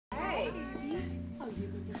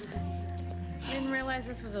didn't realize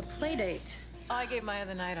this was a play date. I gave my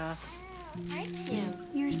other night off. Aren't you?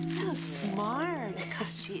 You're so smart.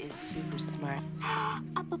 She is super smart.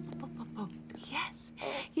 Yes.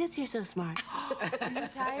 Yes, you're so smart. Are you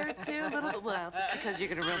tired too? A little bit. Well, it's because you're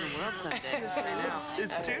gonna run the world someday. I know.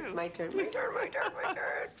 It's true. It's my turn. My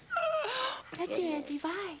turn. That's your auntie.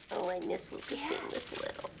 Bye. Oh, I miss Lucas being this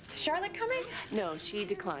little. Charlotte coming? No, she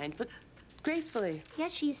declined, but gracefully.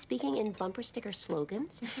 Yes, she's speaking in bumper sticker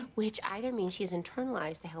slogans, which either means she has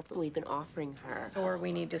internalized the help that we've been offering her. Or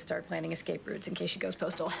we need to start planning escape routes in case she goes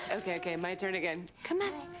postal. Okay, my turn again. Come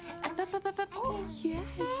on. Up. Oh, yes,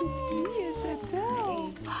 it's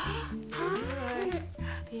Adele. Hi.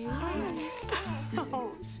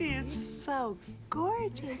 Oh, she is so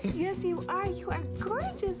gorgeous. Yes, you are. You are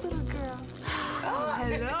gorgeous, little girl. Oh,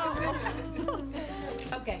 hello.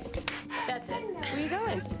 Okay, that's it. Where are you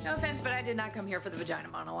going? No offense, but I did not come here for the vagina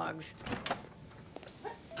monologues.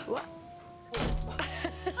 What?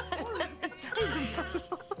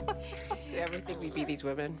 Do you ever think we'd be these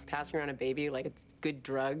women passing around a baby like it's good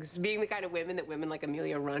drugs? Being the kind of women that women like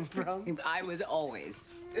Amelia run from? I was always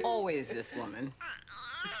this woman.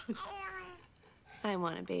 I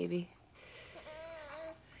want a baby.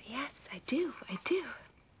 Yes, I do. It's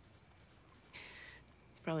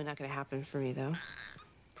probably not gonna happen for me, though.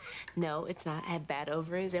 No, it's not. I have bad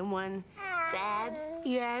ovaries and one sad.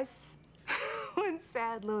 Yes. One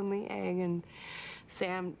sad, lonely egg, and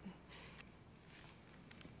Sam.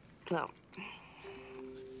 Well,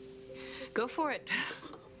 go for it.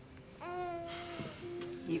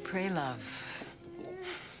 You pray, love.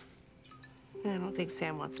 I don't think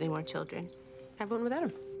Sam wants any more children. Have one without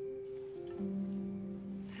him.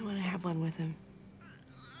 I want to have one with him.